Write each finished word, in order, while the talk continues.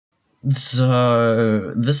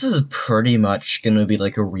So this is pretty much gonna be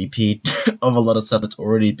like a repeat of a lot of stuff that's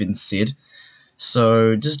already been said.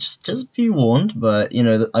 So just be warned. But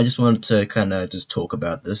I just wanted to kind of just talk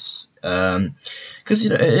about this, because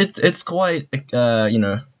it's quite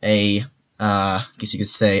a I guess you could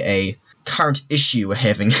say a current issue we're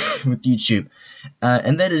having with YouTube,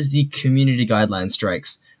 and that is the community guideline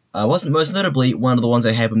strikes. Wasn't most notably one of the ones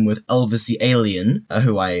that happened with Elvis the Alien,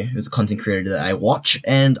 who's a content creator that I watch,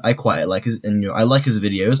 and I quite like I like his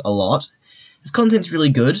videos a lot. His content's really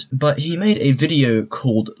good, but he made a video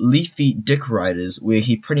called Leafy Dick Riders, where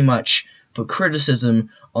he pretty much put criticism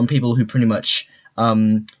on people who pretty much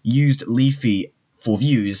used Leafy for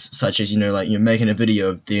views, such as making a video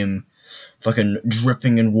of them fucking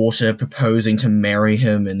dripping in water, proposing to marry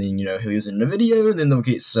him, and then who's in the video, and then they'll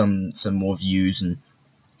get some more views and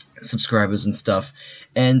subscribers and stuff.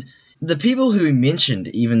 And the people who he mentioned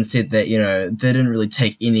even said that they didn't really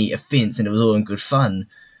take any offense and it was all in good fun.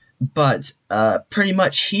 But pretty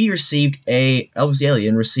much Elvis the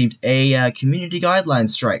Alien received a community guideline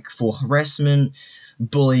strike for harassment,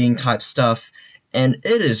 bullying type stuff, and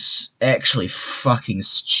it is actually fucking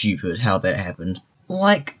stupid how that happened.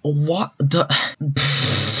 Like, what the...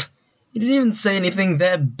 He didn't even say anything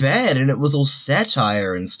that bad, and it was all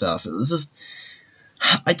satire and stuff. It was just...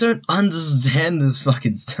 I don't understand this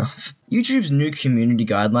fucking stuff. YouTube's new community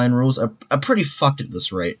guideline rules are pretty fucked at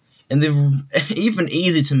this rate, and they're even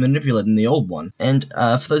easier to manipulate than the old one. And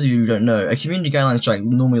for those of you who don't know, a community guideline strike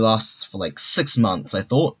normally lasts for like 6 months, I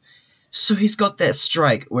thought. So he's got that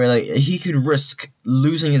strike where he could risk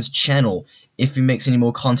losing his channel if he makes any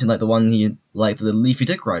more content like the Leafy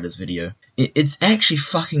Dick Riders video. It's actually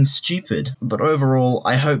fucking stupid. But overall,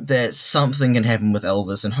 I hope that something can happen with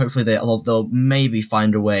Elvis, and hopefully they'll maybe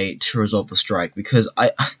find a way to resolve the strike, because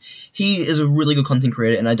he is a really good content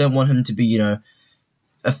creator, and I don't want him to be,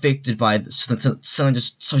 affected by something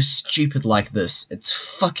just so stupid like this. It's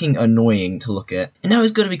fucking annoying to look at. And now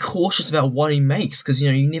he's got to be cautious about what he makes, because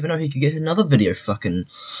you never know, he could get another video fucking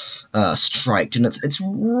striked, and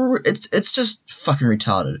it's just fucking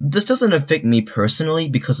retarded. This doesn't affect me personally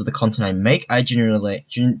because of the content I make. I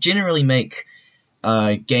generally make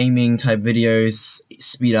gaming type videos,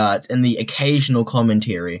 speed art, and the occasional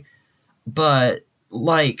commentary, but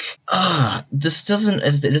this doesn't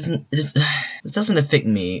affect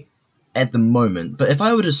me at the moment. But if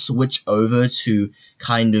I were to switch over to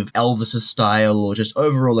kind of Elvis's style, or just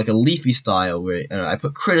overall like a Leafy style where I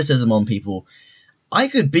put criticism on people, I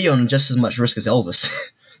could be on just as much risk as Elvis,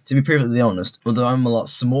 to be perfectly honest. Although I'm a lot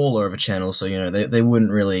smaller of a channel, so they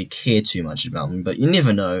wouldn't really care too much about me. But you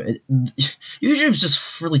never know. YouTube's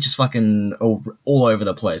just fucking all over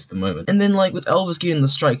the place at the moment. And then with Elvis getting the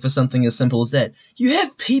strike for something as simple as that, you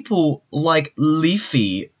have people like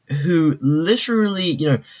Leafy who literally,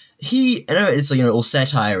 I know it's all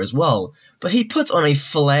satire as well, but he puts on a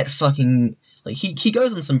flat fucking... he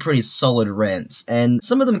goes on some pretty solid rants, and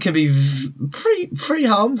some of them can be pretty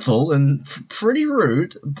harmful and pretty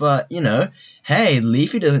rude, but, hey,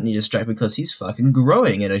 Leafy doesn't need a strike because he's fucking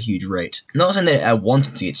growing at a huge rate. Not saying that I want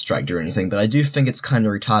him to get striked or anything, but I do think it's kind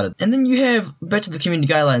of retarded. And then you have, back to the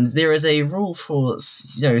community guidelines, there is a rule for,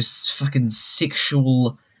 fucking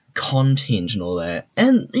sexual content and all that,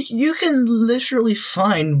 and you can literally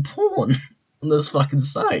find porn on this fucking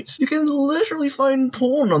site. You can literally find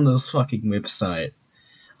porn on this fucking website.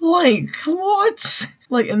 What?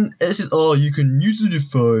 And it says, oh, you can use it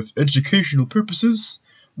for educational purposes,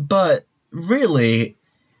 but really,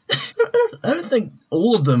 I don't think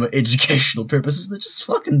all of them are educational purposes. They're just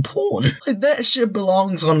fucking porn. That shit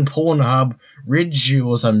belongs on Pornhub, RedJew,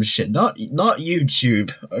 or some shit, not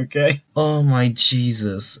YouTube, okay? Oh my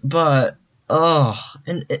Jesus. But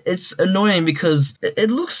and it's annoying because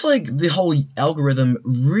it looks like the whole algorithm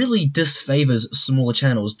really disfavors smaller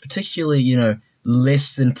channels, particularly,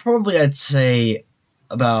 less than, probably I'd say,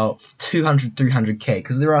 about 200, 300k,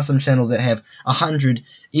 because there are some channels that have 100,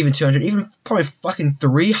 even 200, even probably fucking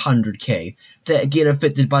 300k that get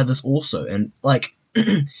affected by this also. And,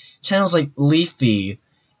 channels like Leafy,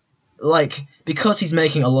 because he's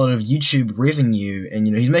making a lot of YouTube revenue, and,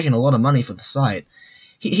 he's making a lot of money for the site,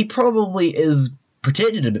 he probably is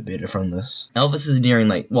protected a bit better from this. Elvis is nearing,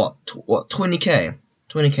 20k?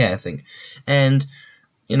 20k, I think. And,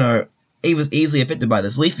 he was easily affected by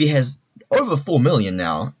this. Leafy has over 4 million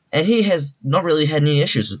now, and he has not really had any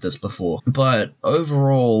issues with this before. But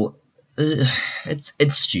overall, it's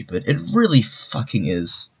stupid. It really fucking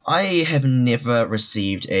is. I have never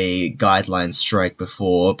received a guideline strike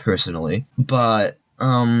before, personally, but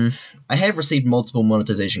I have received multiple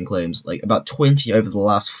monetization claims, about 20 over the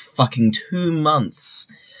last fucking 2 months.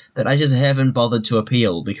 that I just haven't bothered to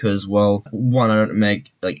appeal because, well, one, I don't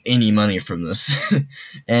make like any money from this,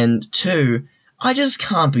 and two, I just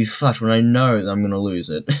can't be fucked when I know that I'm gonna lose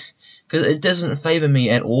it, because it doesn't favor me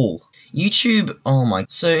at all. YouTube, oh my.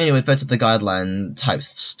 So anyway, back to the guideline type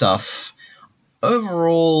stuff.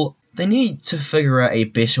 Overall, they need to figure out a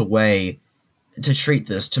better way to treat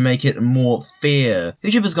this, to make it more fair.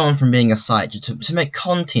 YouTube has gone from being a site to make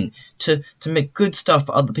content, to make good stuff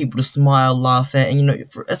for other people to smile, laugh at, and, you know,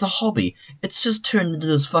 as a hobby. It's just turned into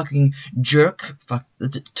this fucking turned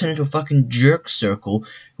into a fucking jerk circle,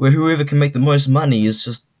 where whoever can make the most money is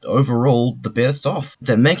just overall the best off.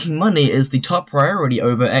 That making money is the top priority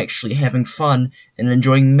over actually having fun and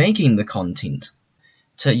enjoying making the content.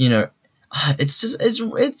 To, you know,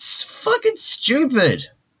 it's fucking stupid.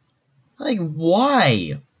 Like,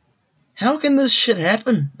 why? How can this shit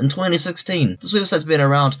happen in 2016? This website's been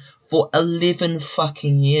around for 11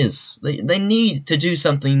 fucking years. They need to do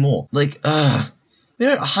something more. Like, we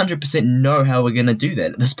don't 100% know how we're gonna do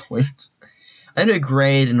that at this point. I know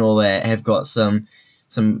Grade and all that have got some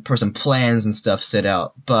plans and stuff set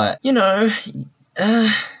out, but, you know,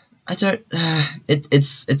 I don't,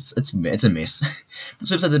 it's a mess.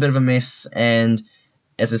 This website's a bit of a mess, and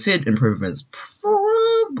as I said, improvements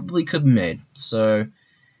probably could be made. So,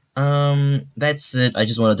 that's it. I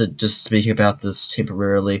just wanted to speak about this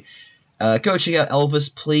temporarily. Go check out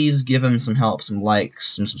Elvis. Please give him some help, some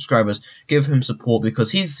likes, some subscribers. Give him support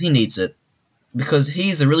because he needs it. Because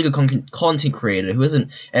he's a really good content creator who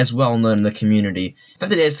isn't as well known in the community. The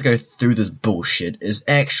fact that he has to go through this bullshit is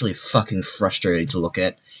actually fucking frustrating to look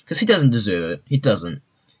at. Because he doesn't deserve it. He doesn't.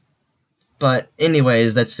 But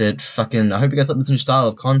anyways, that's it. Fucking, I hope you guys like this new style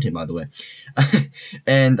of content, by the way.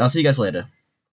 And I'll see you guys later.